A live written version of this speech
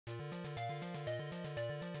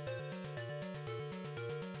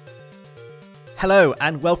Hello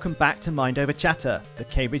and welcome back to Mind Over Chatter, the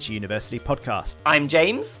Cambridge University podcast. I'm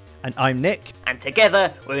James. And I'm Nick. And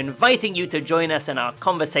together we're inviting you to join us in our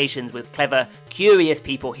conversations with clever, curious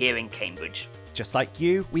people here in Cambridge. Just like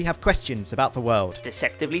you, we have questions about the world.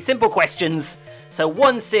 Deceptively simple questions. So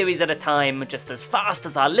one series at a time, just as fast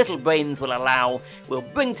as our little brains will allow, we'll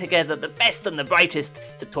bring together the best and the brightest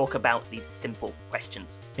to talk about these simple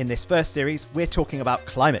questions. In this first series, we're talking about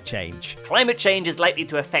climate change. Climate change is likely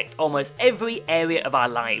to affect almost every area of our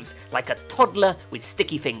lives, like a toddler with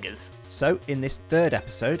sticky fingers. So in this third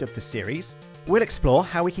episode of the series, we'll explore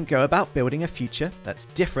how we can go about building a future that's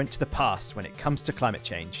different to the past when it comes to climate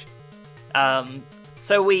change.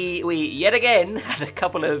 So we yet again had a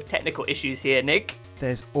couple of technical issues here, Nick.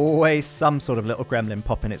 There's always some sort of little gremlin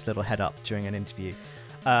popping its little head up during an interview.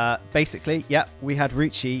 Basically, we had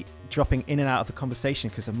Ruchi dropping in and out of the conversation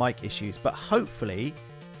because of mic issues, but hopefully,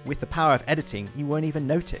 with the power of editing, you won't even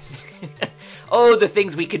notice. Oh, the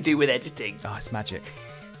things we could do with editing. Oh, it's magic.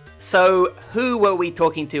 So, who were we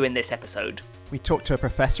talking to in this episode? We talked to a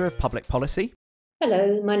professor of public policy.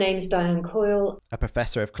 Hello, my name's Diane Coyle. A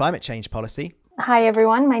professor of climate change policy. Hi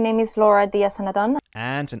everyone, my name is Diaz Anadon.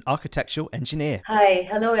 And an architectural engineer. Hi,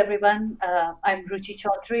 hello everyone. I'm Ruchi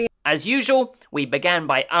Choudhary. As usual, we began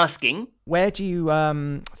by asking, where do you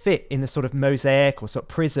fit in the sort of mosaic or sort of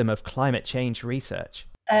prism of climate change research?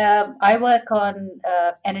 I work on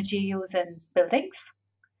energy use in buildings.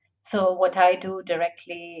 So what I do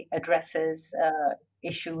directly addresses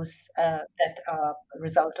issues that are a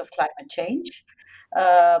result of climate change.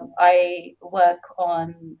 I work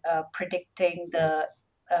on predicting the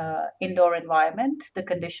indoor environment, the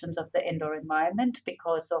conditions of the indoor environment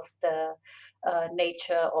because of the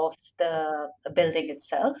nature of the building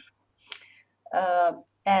itself.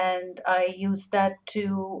 And I use that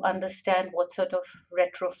to understand what sort of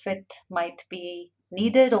retrofit might be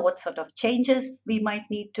needed or what sort of changes we might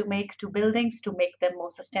need to make to buildings to make them more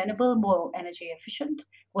sustainable, more energy efficient,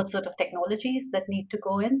 what sort of technologies that need to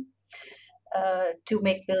go in. To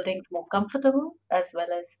make buildings more comfortable as well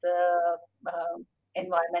as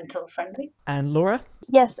environmental friendly. And Laura?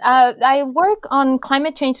 Yes, I work on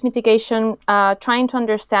climate change mitigation, trying to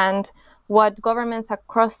understand what governments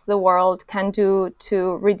across the world can do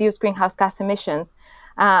to reduce greenhouse gas emissions.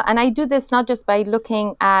 And I do this not just by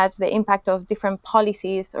looking at the impact of different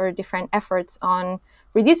policies or different efforts on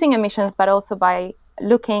reducing emissions, but also by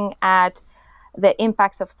looking at the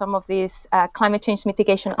impacts of some of these climate change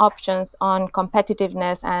mitigation options on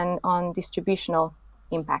competitiveness and on distributional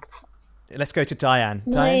impacts. Let's go to Diane.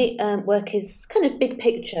 My work is kind of big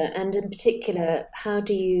picture, and in particular, how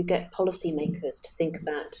do you get policymakers to think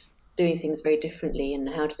about doing things very differently, and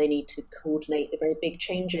how do they need to coordinate the very big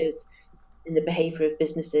changes in the behaviour of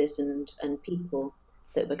businesses and people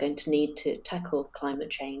that we're going to need to tackle climate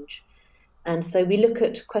change. And so we look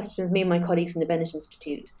at questions, me and my colleagues in the Bennett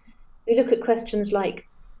Institute, we look at questions like,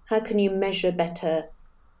 how can you measure better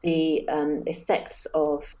the effects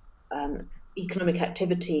of economic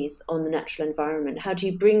activities on the natural environment? How do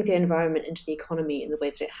you bring the environment into the economy in the way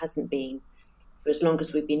that it hasn't been for as long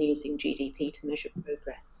as we've been using GDP to measure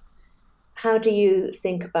progress? How do you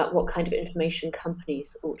think about what kind of information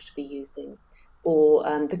companies ought to be using, or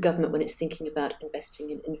the government when it's thinking about investing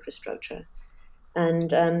in infrastructure?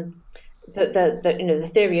 And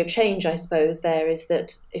the theory of change, I suppose, there is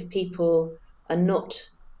that if people are not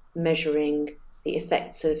measuring the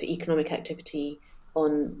effects of economic activity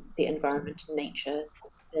on the environment and nature,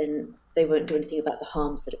 then they won't do anything about the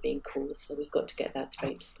harms that are being caused. So we've got to get that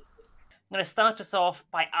straight. I'm going to start us off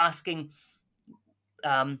by asking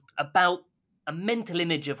about a mental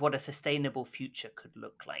image of what a sustainable future could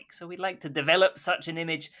look like. So we'd like to develop such an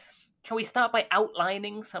image. Can we start by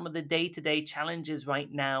outlining some of the day-to-day challenges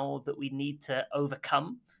right now that we need to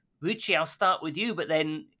overcome? Ruchi, I'll start with you, but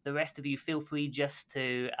then the rest of you feel free just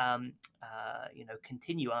to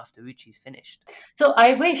continue after Ruchi's finished. So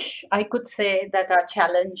I wish I could say that our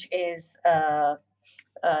challenge is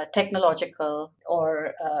technological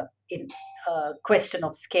or in a question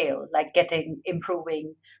of scale, like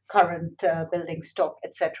improving current building stock,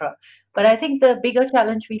 etc. But I think the bigger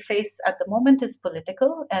challenge we face at the moment is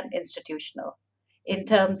political and institutional in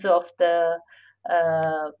terms of the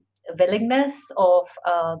willingness of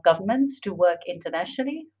governments to work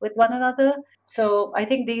internationally with one another. So I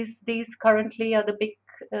think these currently are the big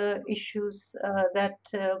issues that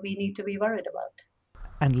we need to be worried about.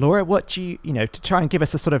 And Laura, what do you to try and give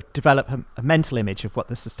us a sort of develop a mental image of what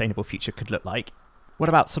the sustainable future could look like? What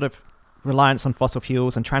about sort of reliance on fossil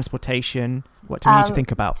fuels and transportation? What do we need to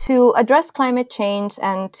think about? To address climate change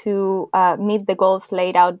and to meet the goals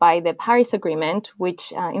laid out by the Paris Agreement,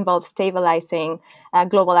 which involves stabilizing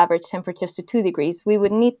global average temperatures to 2 degrees, we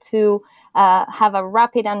would need to have a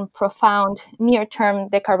rapid and profound near-term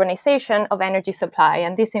decarbonization of energy supply.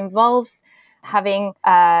 And this involves having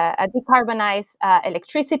a decarbonized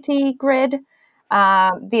electricity grid.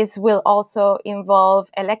 This will also involve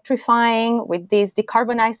electrifying with this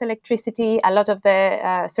decarbonized electricity, a lot of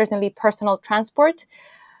the certainly personal transport.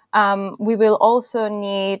 We will also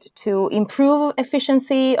need to improve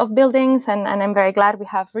efficiency of buildings, and I'm very glad we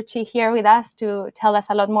have Ruchi here with us to tell us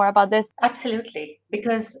a lot more about this. Absolutely,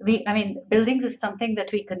 because buildings is something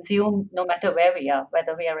that we consume no matter where we are,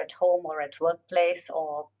 whether we are at home or at workplace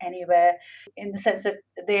or anywhere, in the sense that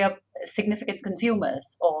they are significant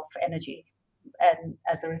consumers of energy. And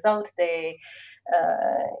as a result, they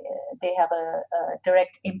have a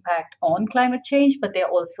direct impact on climate change, but they're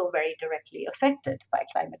also very directly affected by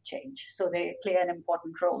climate change. So they play an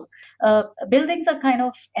important role. Buildings are kind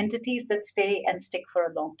of entities that stay and stick for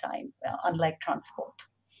a long time, unlike transport.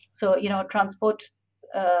 So, transport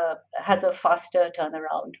has a faster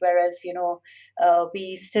turnaround, whereas,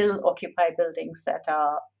 we still occupy buildings that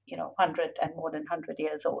are, 100 and more than 100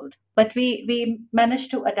 years old. But we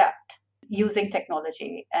managed to adapt using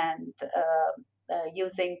technology and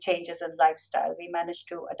using changes in lifestyle. We managed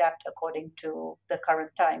to adapt according to the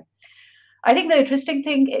current time. I think the interesting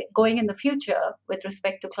thing going in the future with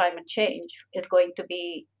respect to climate change is going to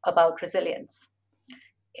be about resilience,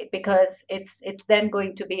 because it's then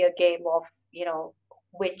going to be a game of,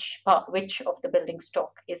 which of the building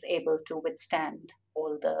stock is able to withstand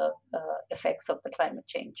all the effects of the climate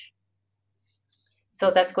change.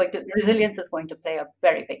 So resilience is going to play a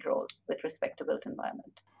very big role with respect to built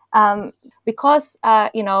environment. Because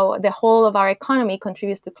the whole of our economy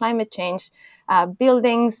contributes to climate change,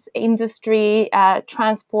 buildings, industry,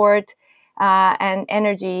 transport, and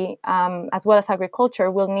energy, as well as agriculture,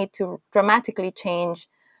 will need to dramatically change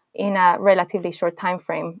in a relatively short time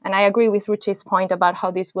frame. And I agree with Ruchi's point about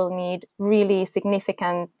how this will need really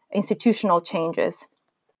significant institutional changes.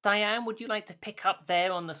 Diane, would you like to pick up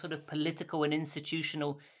there on the sort of political and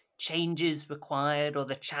institutional changes required or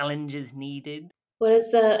the challenges needed? Well,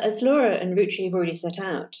 as Laura and Ruchi have already set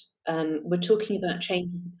out, we're talking about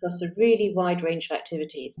changes across a really wide range of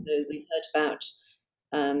activities. So we've heard about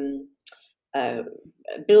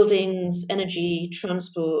buildings, energy,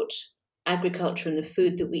 transport, agriculture, and the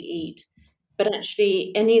food that we eat. But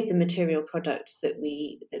actually, any of the material products that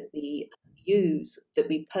we use, that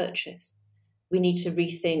we purchase, we need to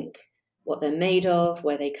rethink what they're made of,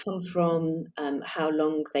 where they come from, how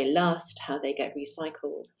long they last, how they get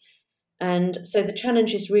recycled. And so the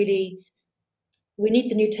challenge is really, we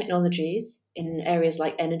need the new technologies in areas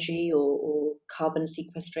like energy or carbon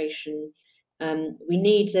sequestration. We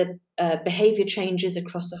need the behavior changes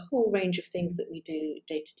across a whole range of things that we do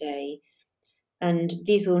day to day. And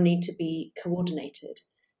these all need to be coordinated.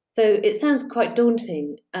 So it sounds quite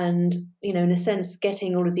daunting. And, in a sense,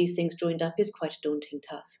 getting all of these things joined up is quite a daunting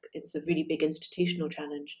task. It's a really big institutional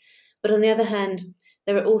challenge. But on the other hand,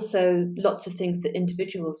 there are also lots of things that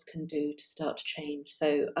individuals can do to start to change.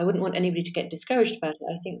 So I wouldn't want anybody to get discouraged about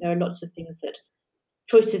it. I think there are lots of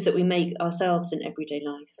choices that we make ourselves in everyday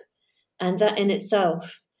life. And that in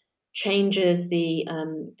itself changes the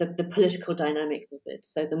political dynamics of it.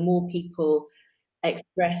 So the more people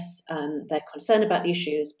express their concern about the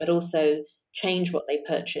issues, but also change what they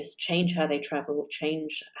purchase, change how they travel,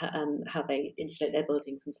 change how they insulate their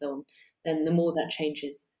buildings and so on, then the more that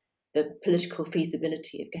changes the political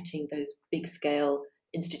feasibility of getting those big-scale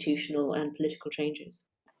institutional and political changes.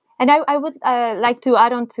 And I would like to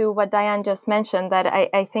add on to what Diane just mentioned, that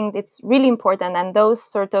I think it's really important, and those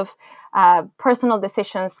sort of personal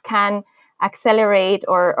decisions can accelerate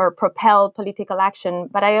or propel political action.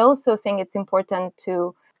 But I also think it's important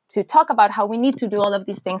to talk about how we need to do all of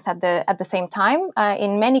these things at the same time.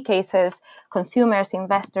 In many cases, consumers,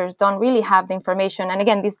 investors don't really have the information. And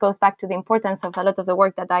again, this goes back to the importance of a lot of the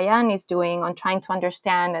work that Diane is doing on trying to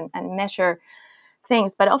understand and measure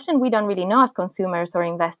things. But often we don't really know as consumers or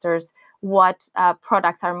investors what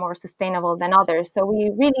products are more sustainable than others. So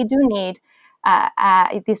we really do need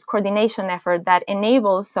this coordination effort that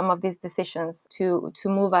enables some of these decisions to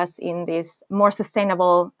move us in this more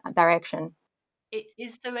sustainable direction.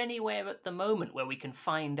 Is there anywhere at the moment where we can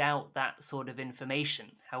find out that sort of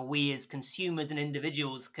information? How we as consumers and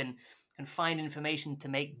individuals can find information to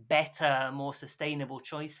make better, more sustainable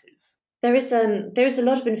choices? There is a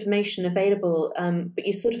lot of information available, but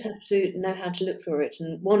you sort of have to know how to look for it.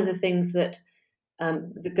 And one of the things that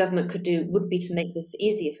the government would be to make this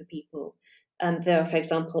easier for people. There are, for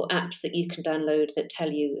example, apps that you can download that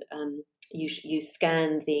tell you, you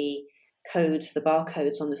scan the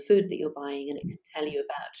barcodes on the food that you're buying, and it can tell you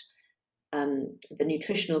about the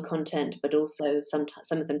nutritional content, but also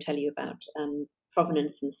some of them tell you about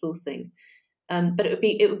provenance and sourcing. But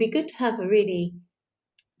it would be good to have a really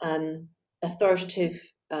authoritative,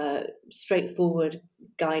 straightforward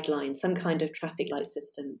guideline, some kind of traffic light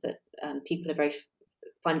system that people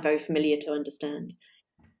find very familiar to understand.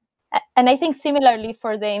 And I think similarly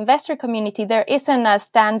for the investor community, there isn't a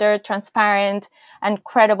standard, transparent, and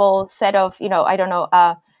credible set of,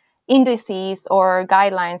 indices or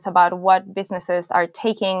guidelines about what businesses are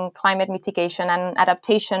taking climate mitigation and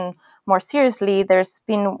adaptation more seriously. There's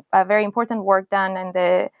been a very important work done in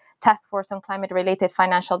the Task Force on Climate-Related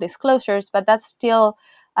Financial Disclosures, but that's still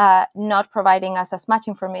not providing us as much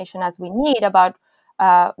information as we need about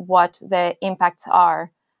what the impacts are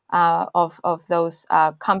of those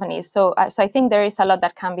companies. So I think there is a lot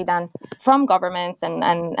that can be done from governments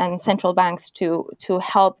and central banks to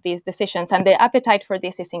help these decisions, and the appetite for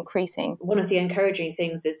this is increasing. One of the encouraging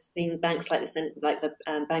things is seeing banks like the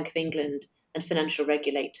Bank of England and financial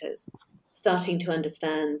regulators starting to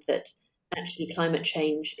understand that actually climate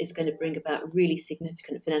change is going to bring about really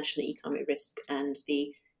significant financial and economic risk, and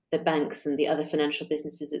the banks and the other financial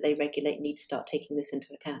businesses that they regulate need to start taking this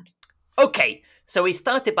into account. Okay, so we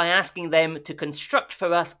started by asking them to construct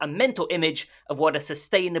for us a mental image of what a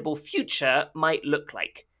sustainable future might look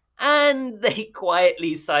like. And they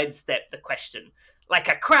quietly sidestepped the question. Like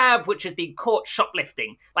a crab which has been caught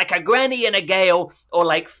shoplifting, like a granny in a gale, or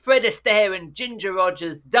like Fred Astaire and Ginger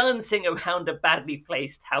Rogers dancing around a badly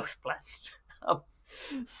placed houseplant.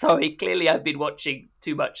 Sorry, clearly I've been watching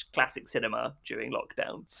too much classic cinema during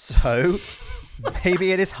lockdown. So,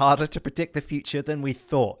 maybe it is harder to predict the future than we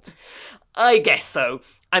thought. I guess so.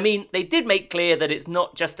 I mean, they did make clear that it's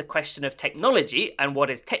not just a question of technology and what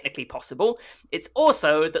is technically possible, it's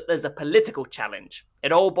also that there's a political challenge.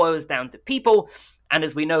 It all boils down to people, and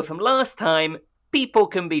as we know from last time, people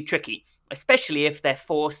can be tricky, especially if they're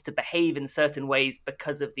forced to behave in certain ways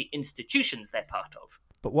because of the institutions they're part of.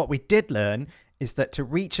 But what we did learn is that to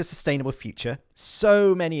reach a sustainable future,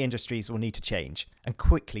 so many industries will need to change, and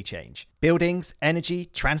quickly change. Buildings, energy,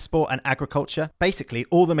 transport and agriculture, basically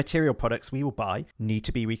all the material products we will buy need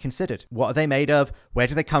to be reconsidered. What are they made of? Where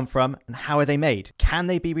do they come from? And how are they made? Can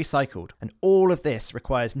they be recycled? And all of this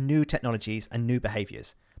requires new technologies and new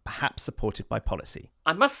behaviours, perhaps supported by policy.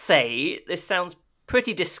 I must say, this sounds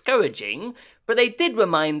pretty discouraging, but they did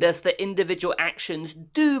remind us that individual actions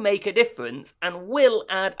do make a difference and will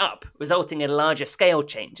add up, resulting in larger scale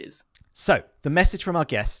changes. So, the message from our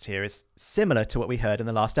guests here is similar to what we heard in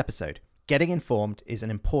the last episode. Getting informed is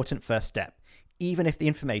an important first step, even if the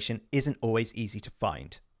information isn't always easy to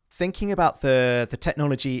find. Thinking about the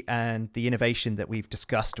technology and the innovation that we've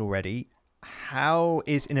discussed already, how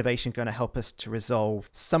is innovation going to help us to resolve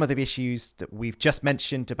some of the issues that we've just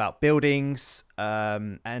mentioned about buildings?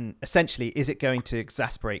 And essentially, is it going to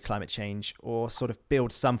exacerbate climate change or sort of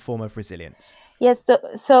build some form of resilience? Yes,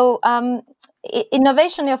 so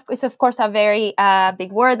innovation is, of course, a very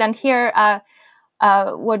big word. And here,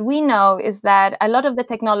 what we know is that a lot of the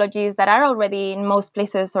technologies that are already in most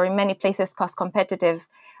places or in many places cost competitive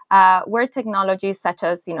were technologies such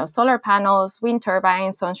as, solar panels, wind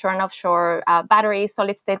turbines, onshore and offshore, batteries,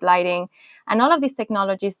 solid state lighting, and all of these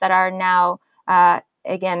technologies that are now,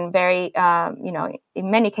 again, very,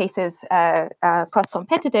 in many cases, cost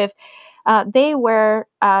competitive. They were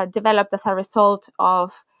developed as a result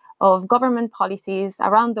of government policies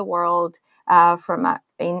around the world,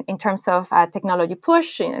 in terms of technology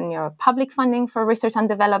push, in public funding for research and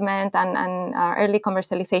development and early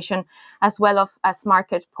commercialization, as well as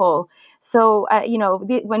market pull. So,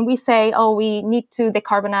 when we say, we need to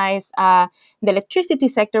decarbonize the electricity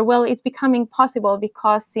sector, well, it's becoming possible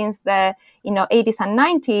because since the 80s and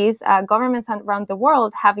 90s, governments around the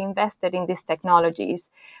world have invested in these technologies.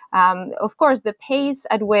 Of course, the pace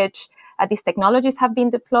at which these technologies have been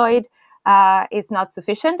deployed is not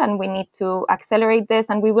sufficient, and we need to accelerate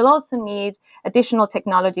this. And we will also need additional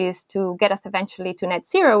technologies to get us eventually to net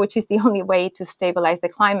zero, which is the only way to stabilize the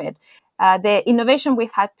climate. The innovation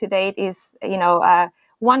we've had to date is,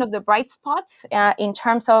 one of the bright spots in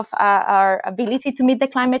terms of our ability to meet the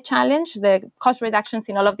climate challenge. The cost reductions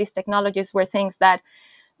in all of these technologies were things that,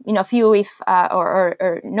 few, if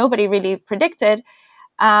or nobody really predicted.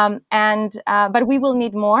 But we will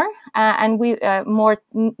need more, and more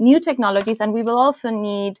new technologies, and we will also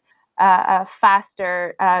need a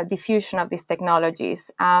faster diffusion of these technologies.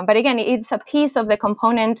 But again, it's a piece of the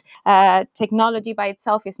component. Technology by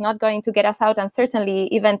itself is not going to get us out, and certainly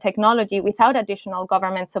even technology without additional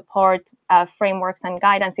government support, frameworks and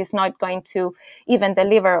guidance is not going to even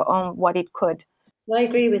deliver on what it could. I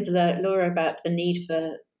agree with Laura about the need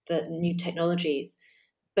for the new technologies,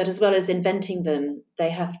 but as well as inventing them, they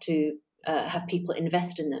have to have people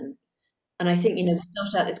invest in them. And I think, we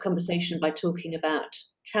started out this conversation by talking about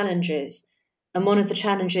challenges. And one of the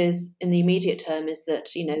challenges in the immediate term is that,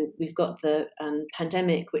 we've got the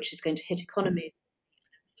pandemic, which is going to hit economies,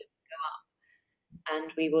 go up,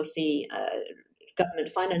 and we will see government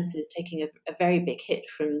finances taking a very big hit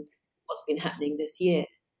from what's been happening this year.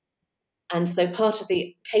 And so part of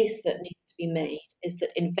the case that needs to be made is that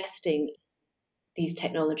investing these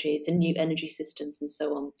technologies and new energy systems and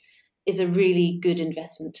so on is a really good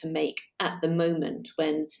investment to make at the moment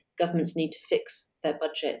when governments need to fix their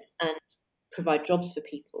budgets and provide jobs for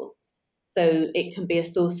people. So it can be a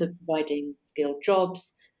source of providing skilled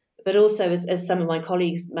jobs, but also, as some of my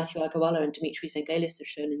colleagues, Matthew Agawala and Dimitri Zengelis, have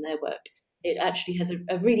shown in their work, it actually has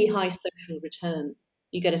a really high social return.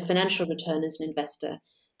 You get a financial return as an investor,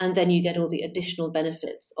 and then you get all the additional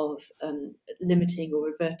benefits of limiting or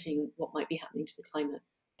reverting what might be happening to the climate.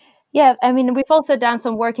 Yeah, I mean, we've also done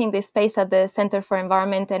some work in this space at the Center for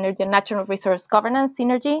Environment, Energy and Natural Resource Governance,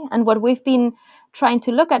 Synergy. And what we've been trying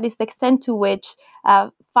to look at is the extent to which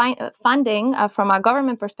funding from a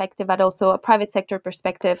government perspective, but also a private sector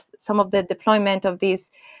perspective, some of the deployment of these,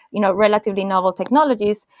 relatively novel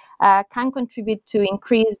technologies can contribute to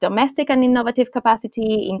increase domestic and innovative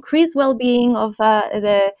capacity, increase well-being of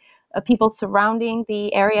the people surrounding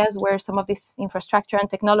the areas where some of this infrastructure and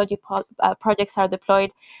technology projects are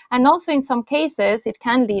deployed. And also in some cases, it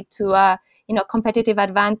can lead to a competitive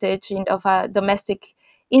advantage of a domestic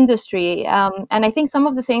industry. And I think some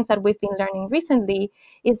of the things that we've been learning recently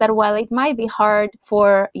is that while it might be hard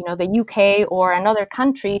for the UK or another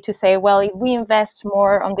country to say, well, if we invest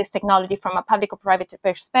more on this technology from a public or private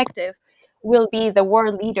perspective, we'll be the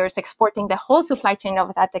world leaders exporting the whole supply chain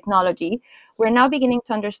of that technology. We're now beginning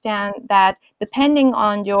to understand that depending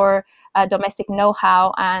on your domestic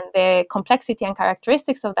know-how and the complexity and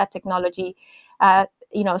characteristics of that technology,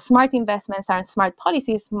 smart investments and smart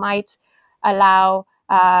policies might allow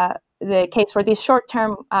the case for this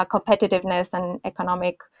short-term competitiveness and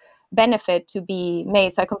economic benefit to be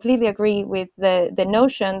made. So I completely agree with the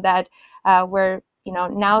notion that we're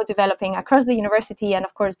now developing across the university and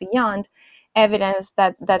of course beyond evidence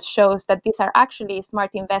that shows that these are actually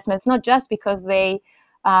smart investments, not just because they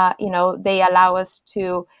allow us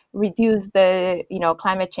to reduce the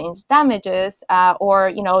climate change damages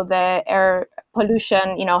or the air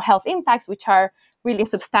pollution health impacts, which are really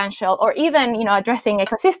substantial, or even addressing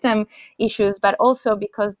ecosystem issues, but also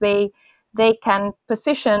because they can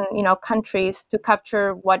position countries to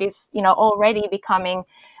capture what is already becoming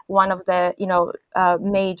one of the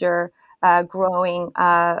major growing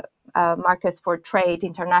markets for trade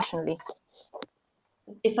internationally.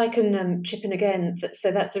 If I can chip in again,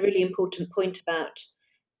 so that's a really important point about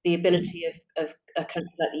the ability of a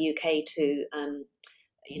country like the UK to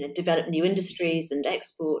develop new industries and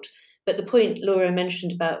export. But the point Laura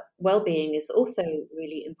mentioned about well-being is also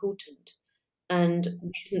really important. And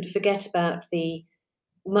we shouldn't forget about the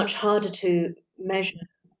much harder to measure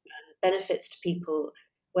benefits to people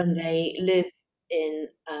when they live in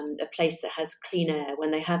a place that has clean air, when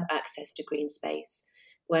they have access to green space,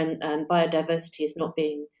 when biodiversity is not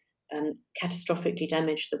being catastrophically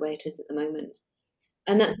damaged the way it is at the moment.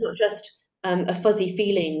 And that's not just a fuzzy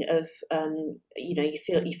feeling of you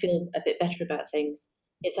feel a bit better about things.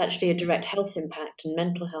 It's actually a direct health impact and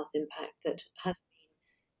mental health impact that has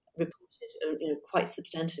been reported quite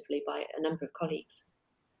substantively by a number of colleagues.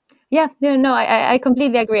 Yeah, no, I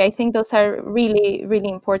completely agree. I think those are really, really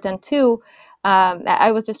important too.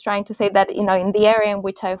 I was just trying to say that, in the area in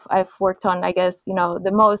which I've worked on, I guess,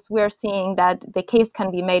 the most, we're seeing that the case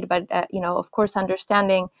can be made, but, of course,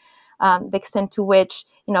 understanding the extent to which,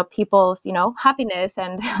 people's, happiness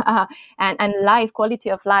and life,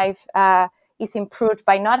 quality of life is improved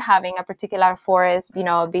by not having a particular forest,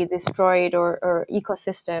 be destroyed or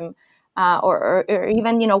ecosystem. Or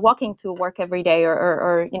even walking to work every day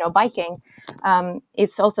or biking,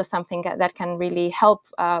 it's also something that can really help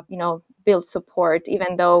build support,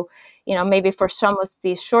 even though maybe for some of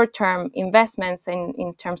these short-term investments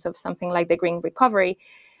in terms of something like the green recovery,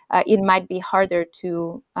 it might be harder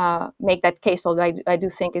to make that case, although I do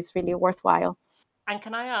think it's really worthwhile. And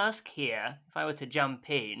can I ask here, if I were to jump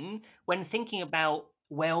in, when thinking about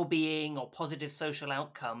well-being or positive social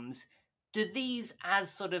outcomes, do these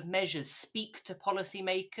as sort of measures speak to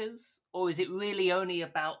policymakers, or is it really only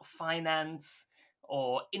about finance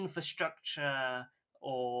or infrastructure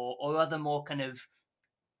or other more kind of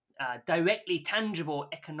directly tangible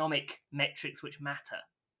economic metrics which matter?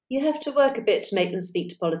 You have to work a bit to make them speak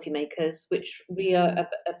to policymakers, which we are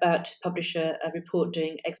about to publish a report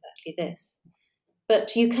doing exactly this.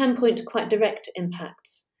 But you can point to quite direct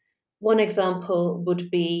impacts. One example would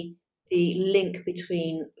be the link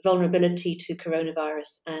between vulnerability to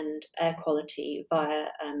coronavirus and air quality via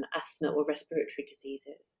asthma or respiratory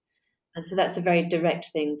diseases. And so that's a very direct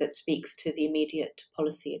thing that speaks to the immediate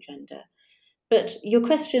policy agenda. But your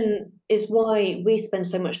question is why we spend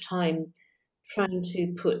so much time trying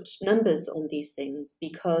to put numbers on these things,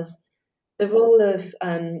 because the role of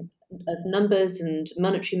numbers and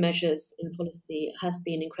monetary measures in policy has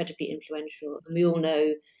been incredibly influential. And we all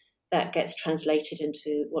know that gets translated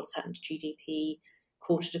into what's happened to GDP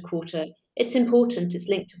quarter to quarter. It's important, it's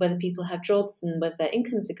linked to whether people have jobs and whether their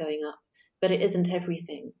incomes are going up, but it isn't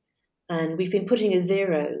everything. And we've been putting a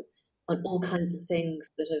zero on all kinds of things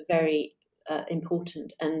that are very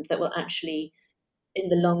important and that will actually, in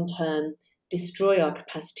the long term, destroy our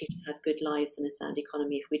capacity to have good lives and a sound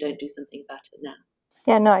economy if we don't do something about it now.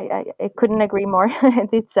 Yeah, no, I couldn't agree more.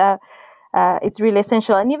 It's really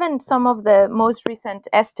essential. And even some of the most recent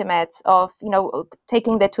estimates of,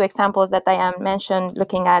 taking the two examples that Diane mentioned,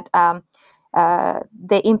 looking at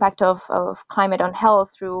the impact of climate on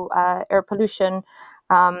health through air pollution,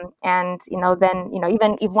 and then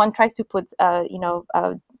even if one tries to put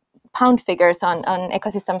pound figures on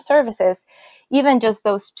ecosystem services, even just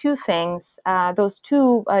those two things, those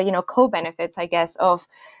two co-benefits, I guess, of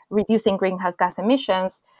reducing greenhouse gas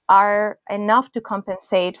emissions are enough to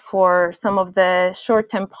compensate for some of the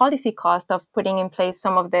short-term policy cost of putting in place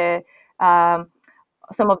some of the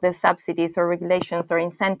subsidies or regulations or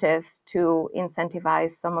incentives to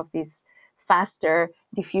incentivize some of these faster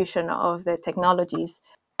diffusion of the technologies.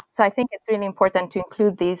 So I think it's really important to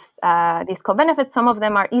include these co-benefits. Some of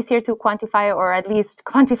them are easier to quantify, or at least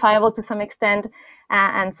quantifiable to some extent,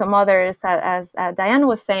 and some others, as Diane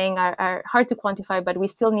was saying, are hard to quantify, but we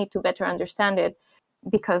still need to better understand it,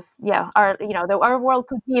 because our world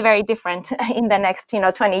could be very different in the next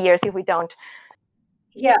 20 years if we don't.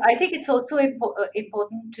 Yeah, I think it's also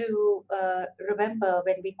important to remember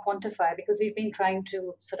when we quantify, because we've been trying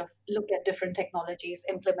to sort of look at different technologies,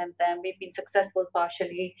 implement them. We've been successful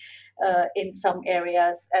partially in some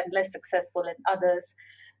areas and less successful in others.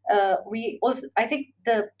 I think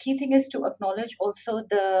the key thing is to acknowledge also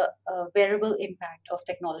the variable impact of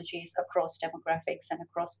technologies across demographics and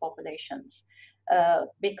across populations,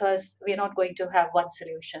 because we're not going to have one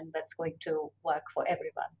solution that's going to work for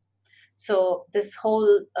everyone. So this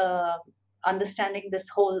whole understanding this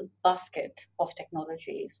whole basket of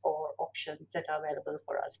technologies or options that are available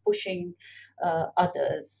for us, pushing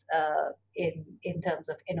others in terms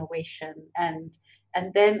of innovation, and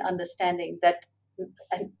then understanding that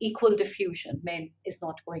an equal diffusion is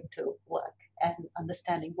not going to work, and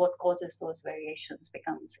understanding what causes those variations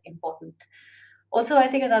becomes important. Also, I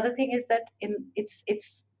think another thing is that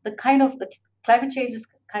it's the climate change is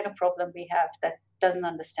kind of problem we have that doesn't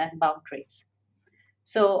understand boundaries.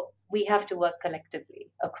 So we have to work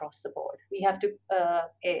collectively across the board. We have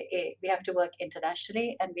to work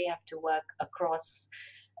internationally, and we have to work across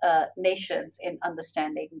nations in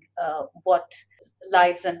understanding what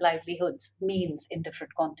lives and livelihoods means in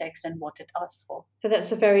different contexts and what it asks for. So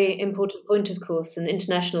that's a very important point, of course, and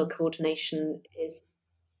international coordination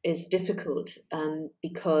is difficult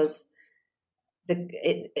because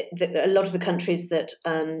a lot of the countries that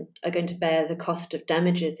are going to bear the cost of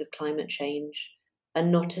damages of climate change are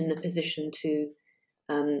not in the position to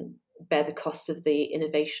bear the cost of the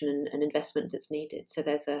innovation and investment that's needed. So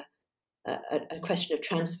there's a question of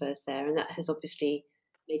transfers there, and that has obviously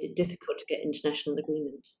made it difficult to get international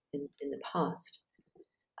agreement in the past.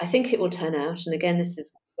 I think it will turn out, and again, this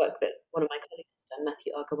is work that one of my colleagues has done,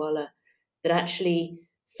 Matthew Agawala, that actually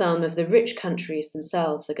some of the rich countries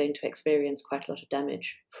themselves are going to experience quite a lot of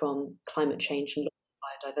damage from climate change and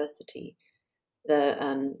biodiversity.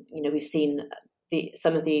 We've seen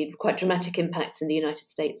some of the quite dramatic impacts in the United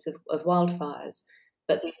States of wildfires,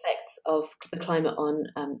 but the effects of the climate on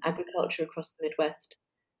agriculture across the Midwest,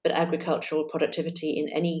 but agricultural productivity in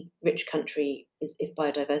any rich country, if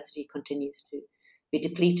biodiversity continues to be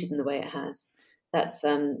depleted in the way it has, that's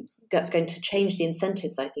going to change the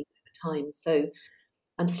incentives, I think, over time. So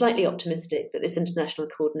I'm slightly optimistic that this international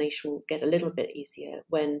coordination will get a little bit easier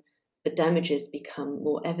when the damages become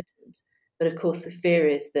more evident. But of course, the fear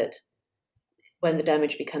is that when the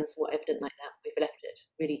damage becomes more evident like that, we've left it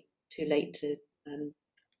really too late to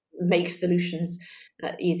make solutions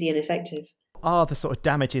easy and effective. Are the sort of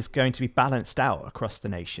damages going to be balanced out across the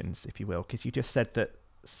nations, if you will? Because you just said that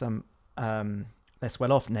some less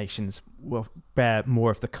well-off nations will bear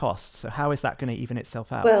more of the costs. So how is that going to even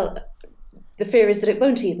itself out? Well, the fear is that it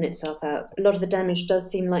won't even itself out. A lot of the damage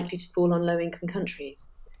does seem likely to fall on low-income countries,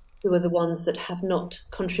 who are the ones that have not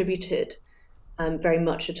contributed very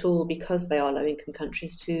much at all, because they are low-income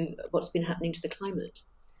countries, to what's been happening to the climate.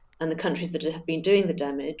 And the countries that have been doing the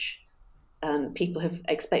damage, people have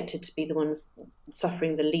expected to be the ones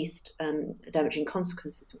suffering the least damaging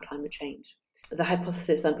consequences from climate change. The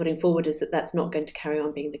hypothesis I'm putting forward is that that's not going to carry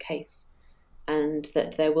on being the case, and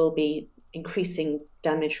that there will be increasing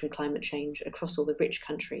damage from climate change across all the rich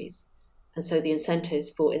countries. And so the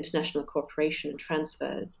incentives for international cooperation and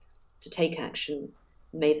transfers to take action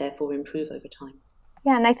may therefore improve over time.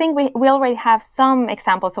 Yeah, and I think we already have some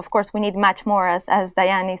examples. Of course, we need much more, as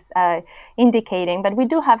Diane is indicating, but we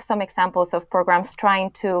do have some examples of programs trying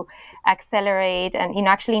to accelerate and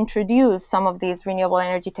actually introduce some of these renewable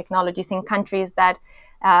energy technologies in countries that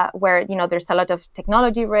where there's a lot of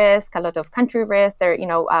technology risk, a lot of country risk, there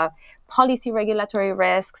policy regulatory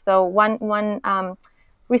risk. So one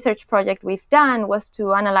research project we've done was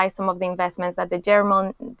to analyze some of the investments that the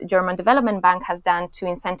German Development Bank has done to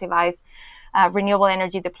incentivize renewable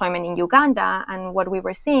energy deployment in Uganda. And what we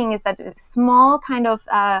were seeing is that small kind of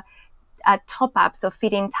top-ups of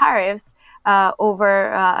feed-in tariffs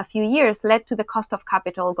over a few years led to the cost of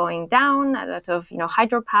capital going down, a lot of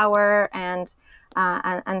hydropower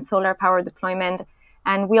and solar power deployment.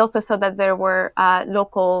 And we also saw that there were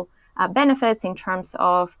local benefits in terms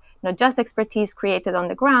of not just expertise created on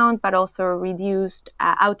the ground, but also reduced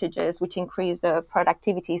outages, which increase the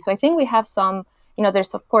productivity. So I think we have some,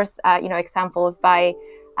 there's of course, examples by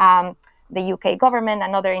the UK government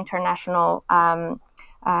and other international,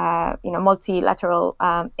 multilateral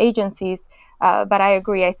agencies. But I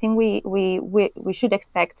agree. I think we should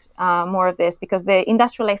expect more of this, because the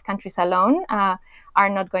industrialized countries alone are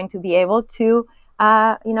not going to be able to,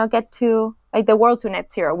 get to the world to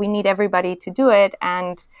net zero. We need everybody to do it,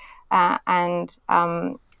 and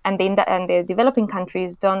the developing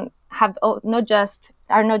countries are not just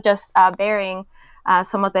bearing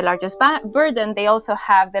some of the largest burden. They also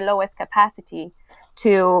have the lowest capacity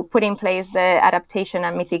to put in place the adaptation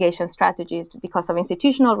and mitigation strategies because of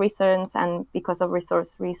institutional reasons and because of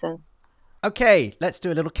resource reasons. Okay, let's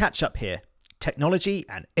do a little catch up here. Technology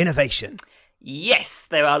and innovation. Yes,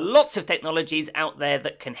 there are lots of technologies out there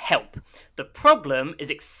that can help. The problem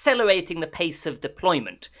is accelerating the pace of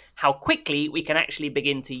deployment, how quickly we can actually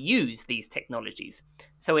begin to use these technologies.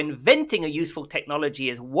 So inventing a useful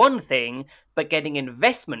technology is one thing, but getting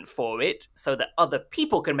investment for it so that other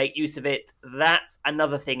people can make use of it, that's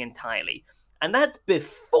another thing entirely. And that's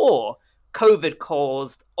before COVID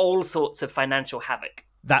caused all sorts of financial havoc.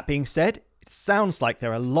 That being said, it sounds like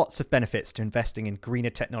there are lots of benefits to investing in greener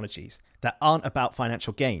technologies that aren't about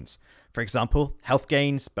financial gains. For example, health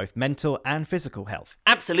gains, both mental and physical health.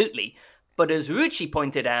 Absolutely. But as Ruchi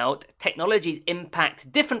pointed out, technologies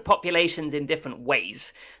impact different populations in different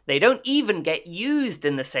ways. They don't even get used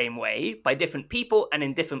in the same way by different people and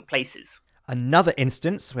in different places. Another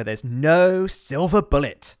instance where there's no silver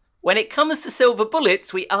bullet. When it comes to silver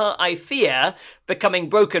bullets, we are, I fear, becoming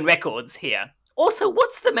broken records here. Also,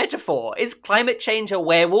 what's the metaphor? Is climate change a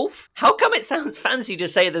werewolf? How come it sounds fancy to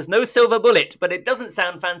say there's no silver bullet, but it doesn't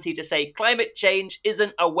sound fancy to say climate change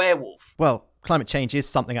isn't a werewolf? Well, climate change is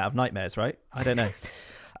something out of nightmares, right? I don't know.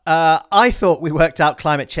 I thought we worked out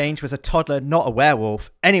climate change was a toddler, not a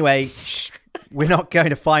werewolf. Anyway, we're not going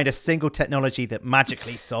to find a single technology that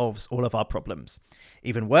magically solves all of our problems.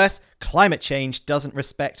 Even worse, climate change doesn't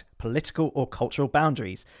respect political or cultural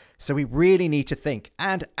boundaries. So we really need to think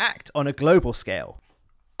and act on a global scale.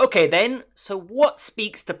 Okay then, so what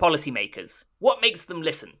speaks to policymakers? What makes them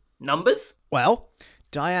listen? Numbers? Well,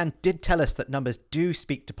 Diane did tell us that numbers do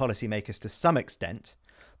speak to policymakers to some extent.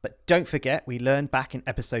 But don't forget, we learned back in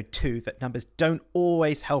episode 2 that numbers don't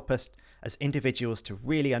always help us as individuals to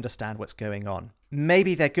really understand what's going on.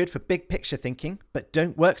 Maybe they're good for big picture thinking, but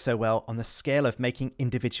don't work so well on the scale of making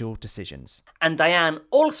individual decisions. And Diane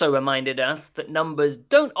also reminded us that numbers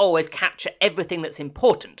don't always capture everything that's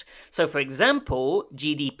important. So for example,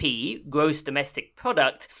 GDP, gross domestic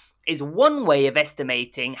product, is one way of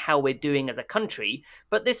estimating how we're doing as a country,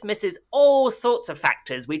 but this misses all sorts of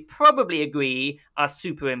factors we'd probably agree are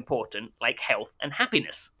super important, like health and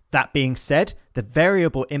happiness. That being said, the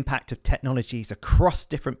variable impact of technologies across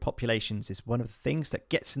different populations is one of the things that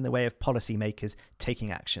gets in the way of policymakers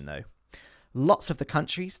taking action, though. Lots of the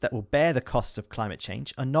countries that will bear the costs of climate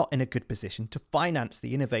change are not in a good position to finance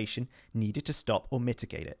the innovation needed to stop or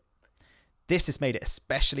mitigate it. This has made it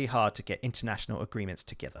especially hard to get international agreements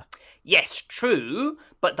together. Yes, true,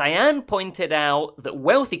 but Diane pointed out that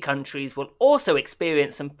wealthy countries will also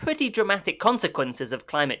experience some pretty dramatic consequences of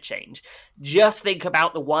climate change. Just think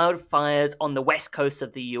about the wildfires on the west coast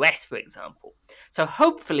of the US, for example. So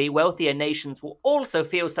hopefully wealthier nations will also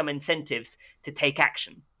feel some incentives to take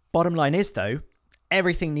action. Bottom line is, though,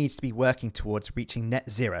 everything needs to be working towards reaching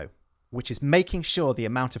net zero, which is making sure the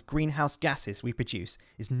amount of greenhouse gases we produce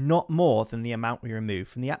is not more than the amount we remove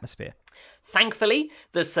from the atmosphere. Thankfully,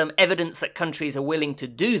 there's some evidence that countries are willing to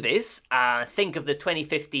do this. Think of the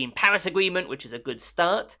 2015 Paris Agreement, which is a good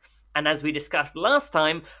start. And as we discussed last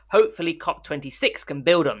time, hopefully COP26 can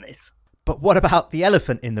build on this. But what about the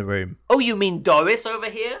elephant in the room? Oh, you mean Doris over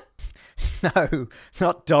here? No,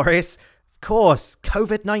 not Doris. Of course,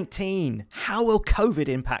 COVID-19. How will COVID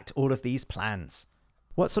impact all of these plans?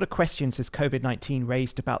 What sort of questions has COVID-19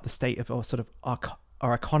 raised about the state of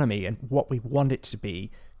our economy and what we want it to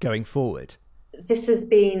be going forward? This has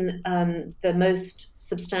been the most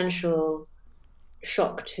substantial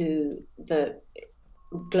shock to the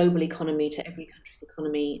global economy, to every country's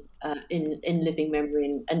economy in living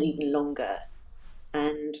memory and even longer.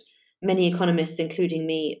 And many economists, including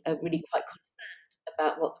me, are really quite concerned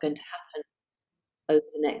about what's going to happen over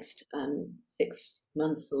the next 6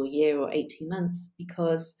 months or year or 18 months,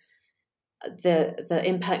 because the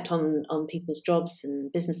impact on people's jobs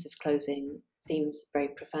and businesses closing seems very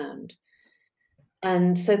profound.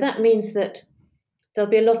 And so that means that there'll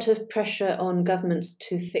be a lot of pressure on governments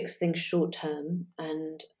to fix things short term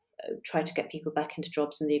and try to get people back into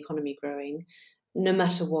jobs and the economy growing, no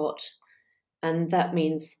matter what. And that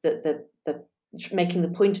means that the making the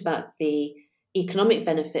point about the economic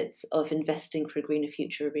benefits of investing for a greener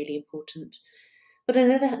future are really important. But on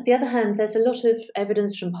the other hand, there's a lot of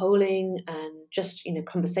evidence from polling and just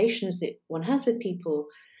conversations that one has with people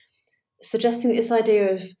suggesting this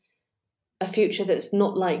idea of a future that's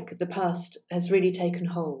not like the past has really taken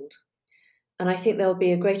hold. And I think there'll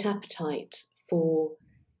be a great appetite for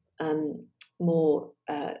more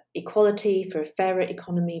equality, for a fairer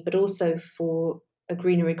economy, but also for a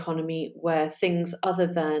greener economy where things other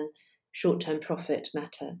than short-term profit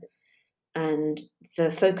matter. And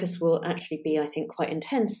the focus will actually be, I think, quite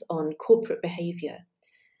intense on corporate behaviour.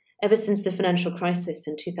 Ever since the financial crisis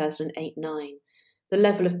in 2008-9, the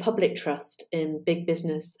level of public trust in big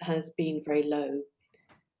business has been very low.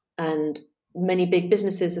 And many big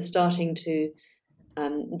businesses are starting to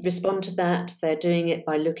respond to that. They're doing it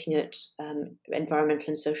by looking at environmental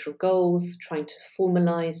and social goals, trying to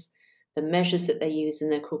formalise the measures that they use in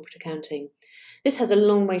their corporate accounting. This has a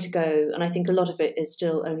long way to go, and I think a lot of it is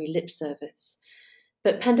still only lip service.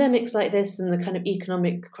 But pandemics like this and the kind of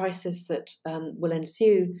economic crisis that will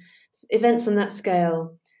ensue, events on that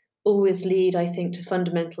scale always lead, I think, to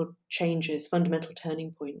fundamental changes, fundamental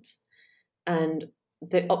turning points. And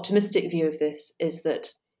the optimistic view of this is that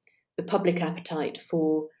the public appetite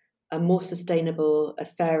for a more sustainable, a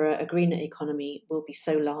fairer, a greener economy will be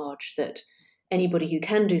so large that anybody who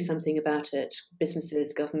can do something about it,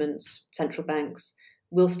 businesses, governments, central banks,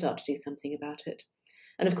 will start to do something about it.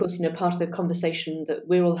 And of course, part of the conversation that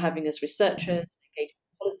we're all having as researchers, engaged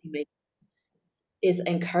policymakers, is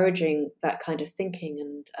encouraging that kind of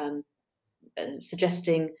thinking and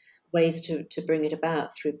suggesting ways to bring it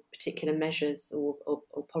about through particular measures or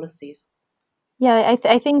policies. Yeah,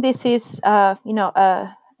 I think this is,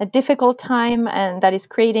 a difficult time, and that is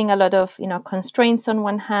creating a lot of, constraints on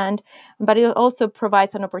one hand, but it also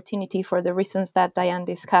provides an opportunity for the reasons that Diane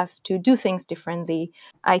discussed to do things differently.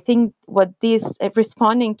 I think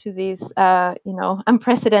responding to this,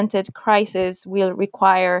 unprecedented crisis will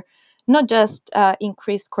require not just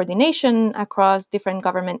increased coordination across different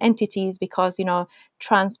government entities, because,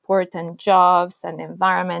 transport and jobs and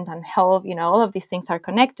environment and health, all of these things are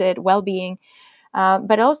connected, well-being,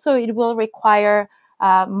 but also it will require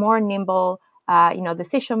more nimble,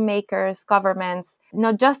 decision makers, governments,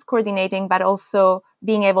 not just coordinating, but also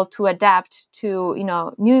being able to adapt to,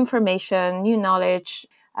 new information, new knowledge,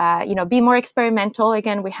 be more experimental.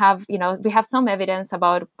 Again, we have some evidence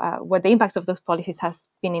about what the impacts of those policies has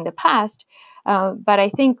been in the past, but I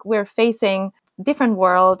think we're facing different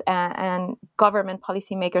world, and government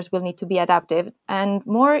policymakers will need to be adaptive and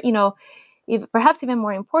more, perhaps even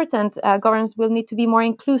more important, governments will need to be more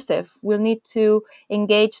inclusive. We'll need to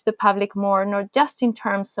engage the public more, not just in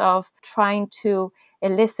terms of trying to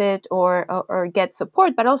elicit or get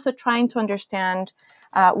support, but also trying to understand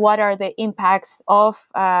what are the impacts of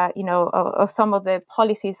some of the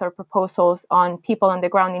policies or proposals on people on the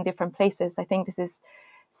ground in different places. I think this is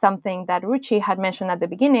something that Ruchi had mentioned at the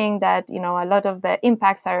beginning, that a lot of the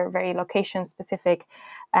impacts are very location specific,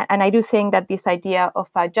 and I do think that this idea of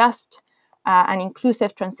a just and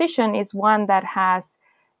inclusive transition is one that has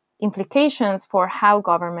implications for how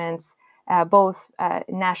governments, both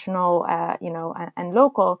national, and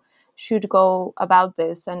local, should go about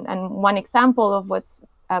this. And one example of what's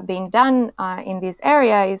being done in this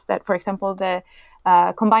area is that, for example, the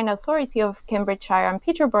Combined Authority of Cambridgeshire and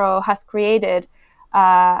Peterborough has created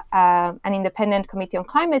an independent committee on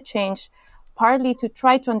climate change, partly to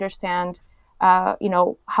try to understand,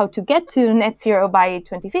 how to get to net zero by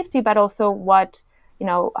 2050, but also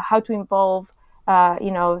how to involve,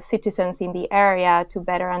 citizens in the area to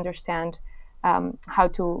better understand how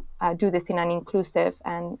to do this in an inclusive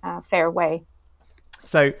and fair way.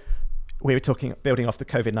 So we were building off the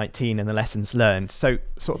COVID-19 and the lessons learned. So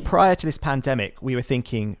sort of prior to this pandemic, we were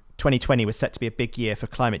thinking 2020 was set to be a big year for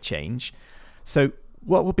climate change. So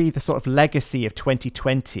what will be the sort of legacy of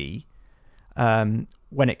 2020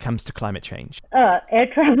 when it comes to climate change? Air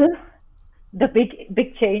travel, the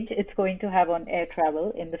big change it's going to have on air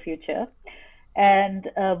travel in the future, and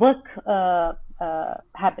work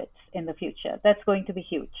habits in the future. That's going to be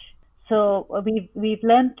huge. So we've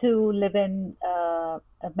learned to live in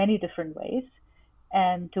many different ways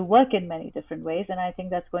and to work in many different ways, and I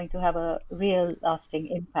think that's going to have a real lasting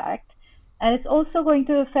impact. And it's also going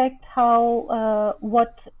to affect how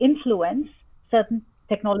what influence certain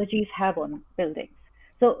technologies have on buildings.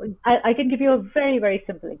 So I can give you a very, very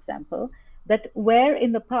simple example, that where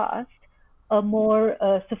in the past a more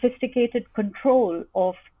sophisticated control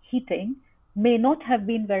of heating may not have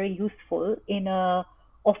been very useful in a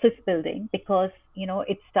office building, because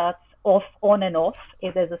it starts off, on and off.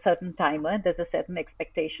 There's a certain timer, there's a certain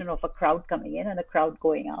expectation of a crowd coming in and a crowd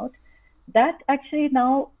going out. That actually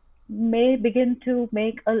now may begin to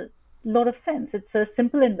make a lot of sense. It's a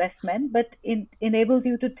simple investment, but it enables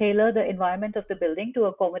you to tailor the environment of the building to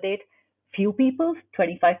accommodate few people,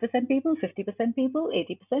 25% people, 50% people,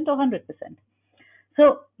 80% or 100%.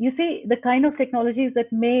 So you see the kind of technologies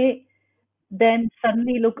that may then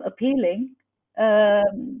suddenly look appealing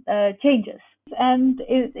changes. And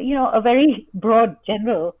a very broad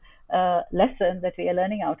general lesson that we are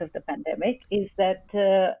learning out of the pandemic is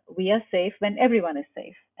that we are safe when everyone is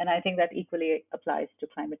safe. And I think that equally applies to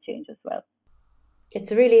climate change as well.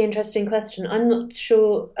 It's a really interesting question. I'm not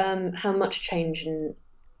sure how much change in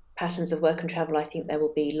patterns of work and travel I think there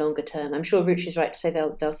will be longer term. I'm sure Ruchi's right to say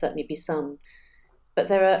there'll certainly be some. But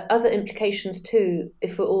there are other implications too.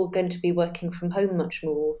 If we're all going to be working from home much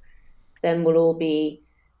more, then we'll all be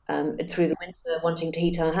through the winter wanting to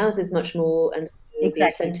heat our houses much more, and so the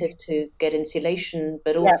incentive to get insulation,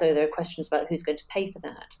 but also there are questions about who's going to pay for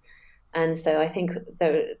that. And so I think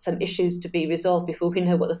there are some issues to be resolved before we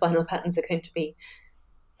know what the final patterns are going to be.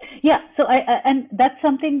 Yeah, so and that's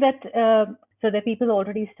something that so there are people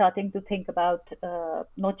already starting to think about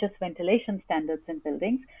not just ventilation standards in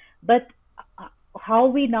buildings, but how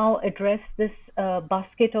we now address this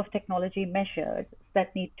basket of technology measures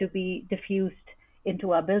that need to be diffused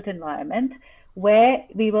into our built environment, where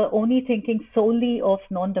we were only thinking solely of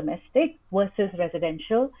non-domestic versus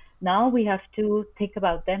residential. Now we have to think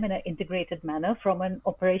about them in an integrated manner from an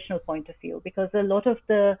operational point of view, because a lot of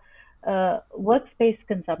the workspace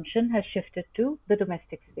consumption has shifted to the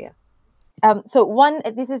domestic sphere.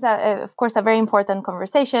 This is of course a very important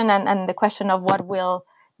conversation, and the question of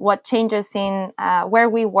what changes in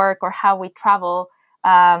where we work or how we travel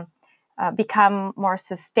become more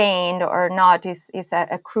sustained or not is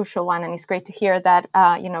a crucial one, and it's great to hear that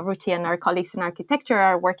Ruchi and our colleagues in architecture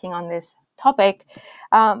are working on this topic.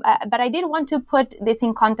 But I did want to put this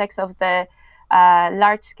in context of the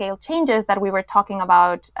large-scale changes that we were talking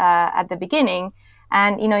about at the beginning.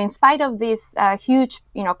 And in spite of this huge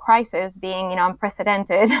crisis being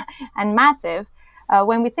unprecedented and massive,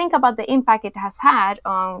 when we think about the impact it has had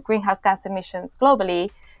on greenhouse gas emissions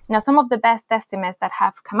globally, some of the best estimates that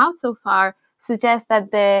have come out so far suggest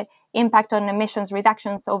that the impact on emissions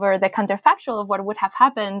reductions over the counterfactual of what would have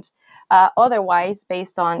happened otherwise,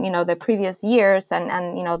 based on the previous years and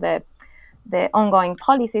the ongoing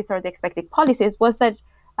policies or the expected policies, was that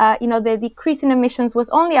the decrease in emissions was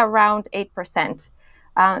only around 8%.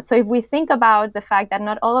 So if we think about the fact that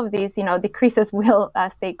not all of these decreases will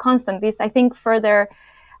stay constant, this I think further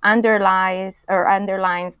underlines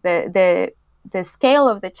the scale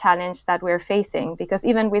of the challenge that we're facing, because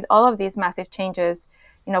even with all of these massive changes,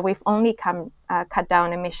 we've only cut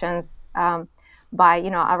down emissions by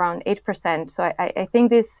around 8%. So I think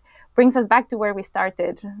this brings us back to where we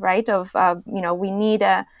started, right? Of we need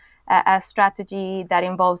a a strategy that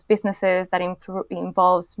involves businesses, that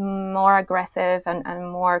involves more aggressive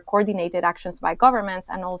and more coordinated actions by governments,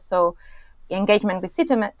 and also engagement with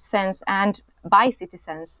citizens and by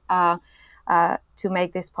citizens to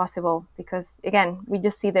make this possible. Because again, we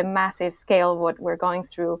just see the massive scale of what we're going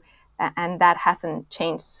through, and that hasn't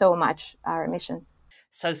changed so much our emissions.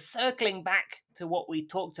 So circling back to what we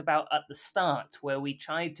talked about at the start, where we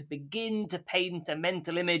tried to begin to paint a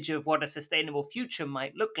mental image of what a sustainable future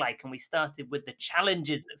might look like, and we started with the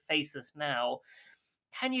challenges that face us now,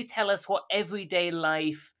 can you tell us what everyday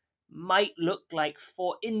life might look like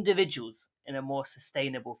for individuals in a more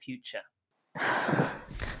sustainable future?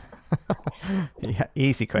 Yeah,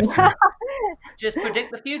 easy question. Just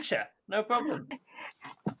predict the future, no problem.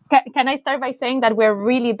 Can I start by saying that we're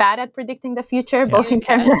really bad at predicting the future, Yeah. both in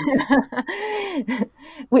terms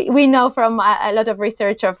we know from a lot of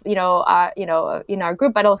research of in our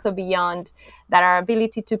group, but also beyond, that our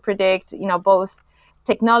ability to predict both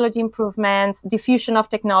technology improvements, diffusion of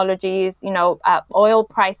technologies, oil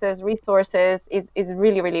prices, resources is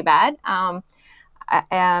really, really bad.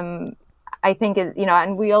 I think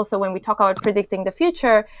and we also, when we talk about predicting the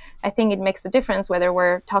future, I think it makes a difference whether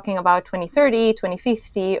we're talking about 2030,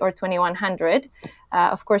 2050, or 2100.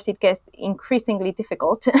 Of course, it gets increasingly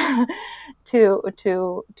difficult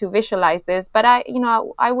to visualize this. But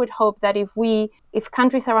I would hope that if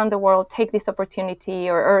countries around the world take this opportunity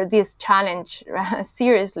or this challenge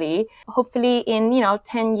seriously, hopefully in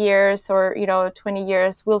 10 years or 20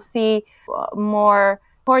 years, we'll see more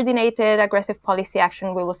coordinated, aggressive policy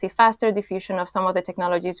action. We will see faster diffusion of some of the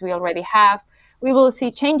technologies we already have. We will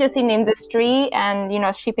see changes in industry and,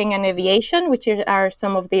 shipping and aviation, which are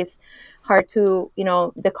some of these hard to,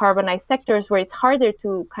 decarbonize sectors where it's harder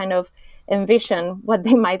to kind of envision what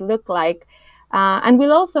they might look like. And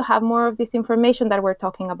we'll also have more of this information that we're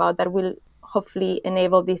talking about that will hopefully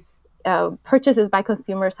enable these purchases by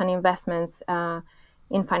consumers and investments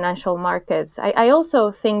in financial markets. I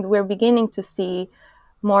also think we're beginning to see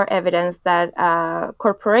more evidence that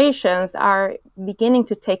corporations are beginning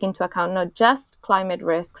to take into account not just climate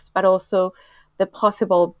risks, but also the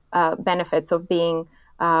possible benefits of being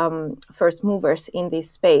first movers in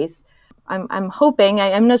this space. I'm hoping,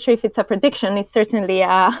 I'm not sure if it's a prediction, it's certainly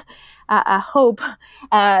a hope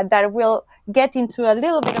that we'll get into a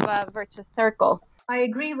little bit of a virtuous circle. I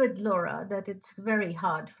agree with Laura that it's very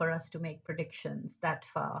hard for us to make predictions that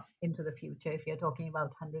far into the future if you're talking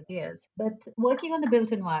about 100 years. But working on the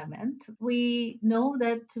built environment, we know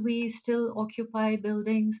that we still occupy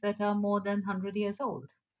buildings that are more than 100 years old.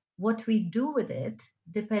 What we do with it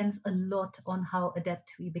depends a lot on how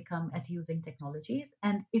adept we become at using technologies.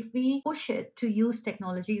 And if we push it to use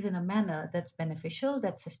technologies in a manner that's beneficial,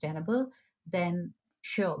 that's sustainable, then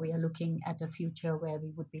sure, we are looking at a future where we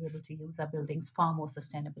would be able to use our buildings far more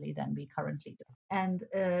sustainably than we currently do. And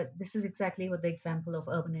this is exactly what the example of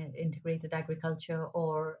urban integrated agriculture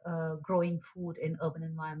or growing food in urban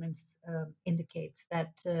environments indicates,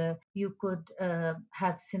 that you could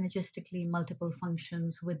have synergistically multiple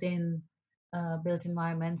functions within built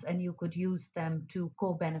environments, and you could use them to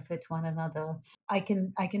co-benefit one another. I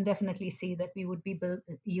can definitely see that we would be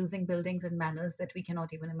using buildings in manners that we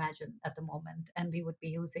cannot even imagine at the moment, and we would be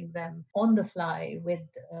using them on the fly with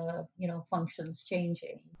functions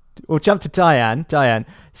changing. We'll jump to Diane. Diane,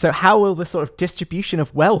 so how will the sort of distribution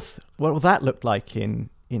of wealth, what will that look like in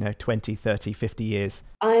 20, 30, 50 years?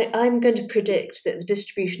 I'm going to predict that the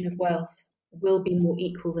distribution of wealth will be more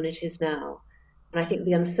equal than it is now. And I think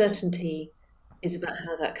the uncertainty is about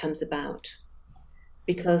how that comes about.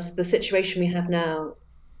 Because the situation we have now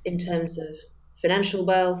in terms of financial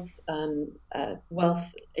wealth,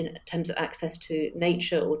 wealth in terms of access to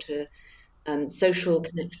nature or to social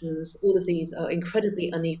connections, all of these are incredibly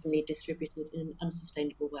unevenly distributed in an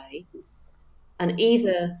unsustainable way. And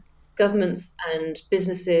either governments and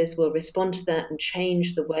businesses will respond to that and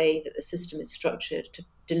change the way that the system is structured to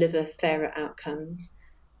deliver fairer outcomes,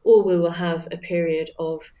 or we will have a period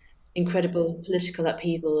of incredible political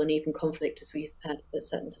upheaval and even conflict as we've had at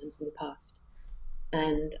certain times in the past.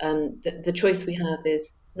 And the choice we have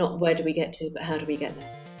is not where do we get to, but how do we get there?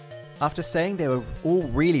 After saying they were all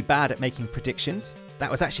really bad at making predictions, that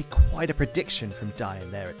was actually quite a prediction from Diane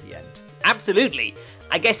there at the end. Absolutely.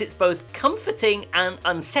 I guess it's both comforting and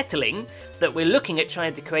unsettling that we're looking at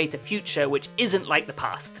trying to create a future which isn't like the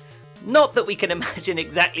past. Not that we can imagine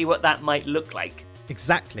exactly what that might look like.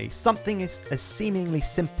 Exactly. Something as seemingly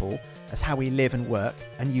simple as how we live and work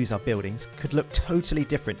and use our buildings could look totally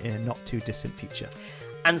different in a not too distant future.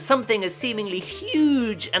 And something as seemingly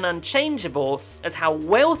huge and unchangeable as how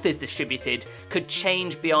wealth is distributed could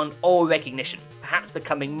change beyond all recognition, perhaps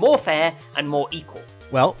becoming more fair and more equal.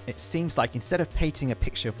 Well, it seems like instead of painting a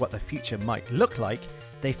picture of what the future might look like,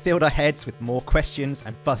 they filled our heads with more questions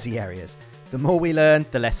and fuzzy areas. The more we learn,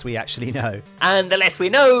 the less we actually know. And the less we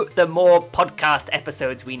know, the more podcast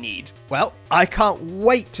episodes we need. Well, I can't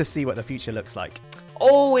wait to see what the future looks like.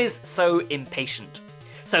 Always so impatient.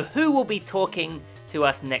 So who will be talking to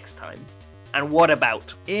us next time? And what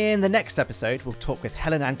about? In the next episode, we'll talk with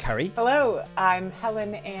Helen Ann Curry. Hello, I'm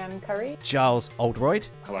Helen Ann Curry. Giles Oldroyd.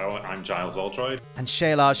 Hello, I'm Giles Oldroyd. And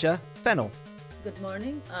Shailaja Fennell. Good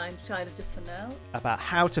morning, I'm Shailaja Fennell. About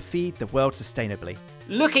how to feed the world sustainably.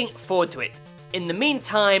 Looking forward to it. In the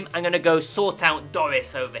meantime, I'm going to go sort out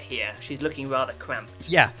Doris over here. She's looking rather cramped.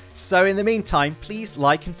 Yeah, so in the meantime, please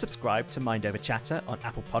like and subscribe to Mind Over Chatter on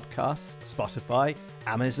Apple Podcasts, Spotify,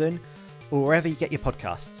 Amazon, or wherever you get your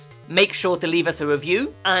podcasts. Make sure to leave us a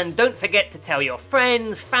review, and don't forget to tell your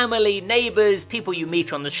friends, family, neighbours, people you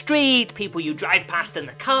meet on the street, people you drive past in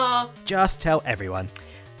the car. Just tell everyone.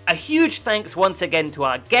 A huge thanks once again to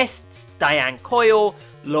our guests, Diane Coyle,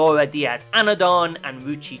 Laura Diaz Anadon, and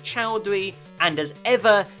Ruchi Choudhary, and as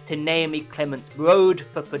ever to Naomi Clements-Brod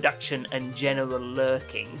for production and general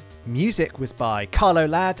lurking. Music was by Carlo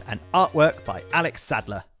Ladd and artwork by Alex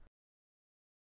Sadler.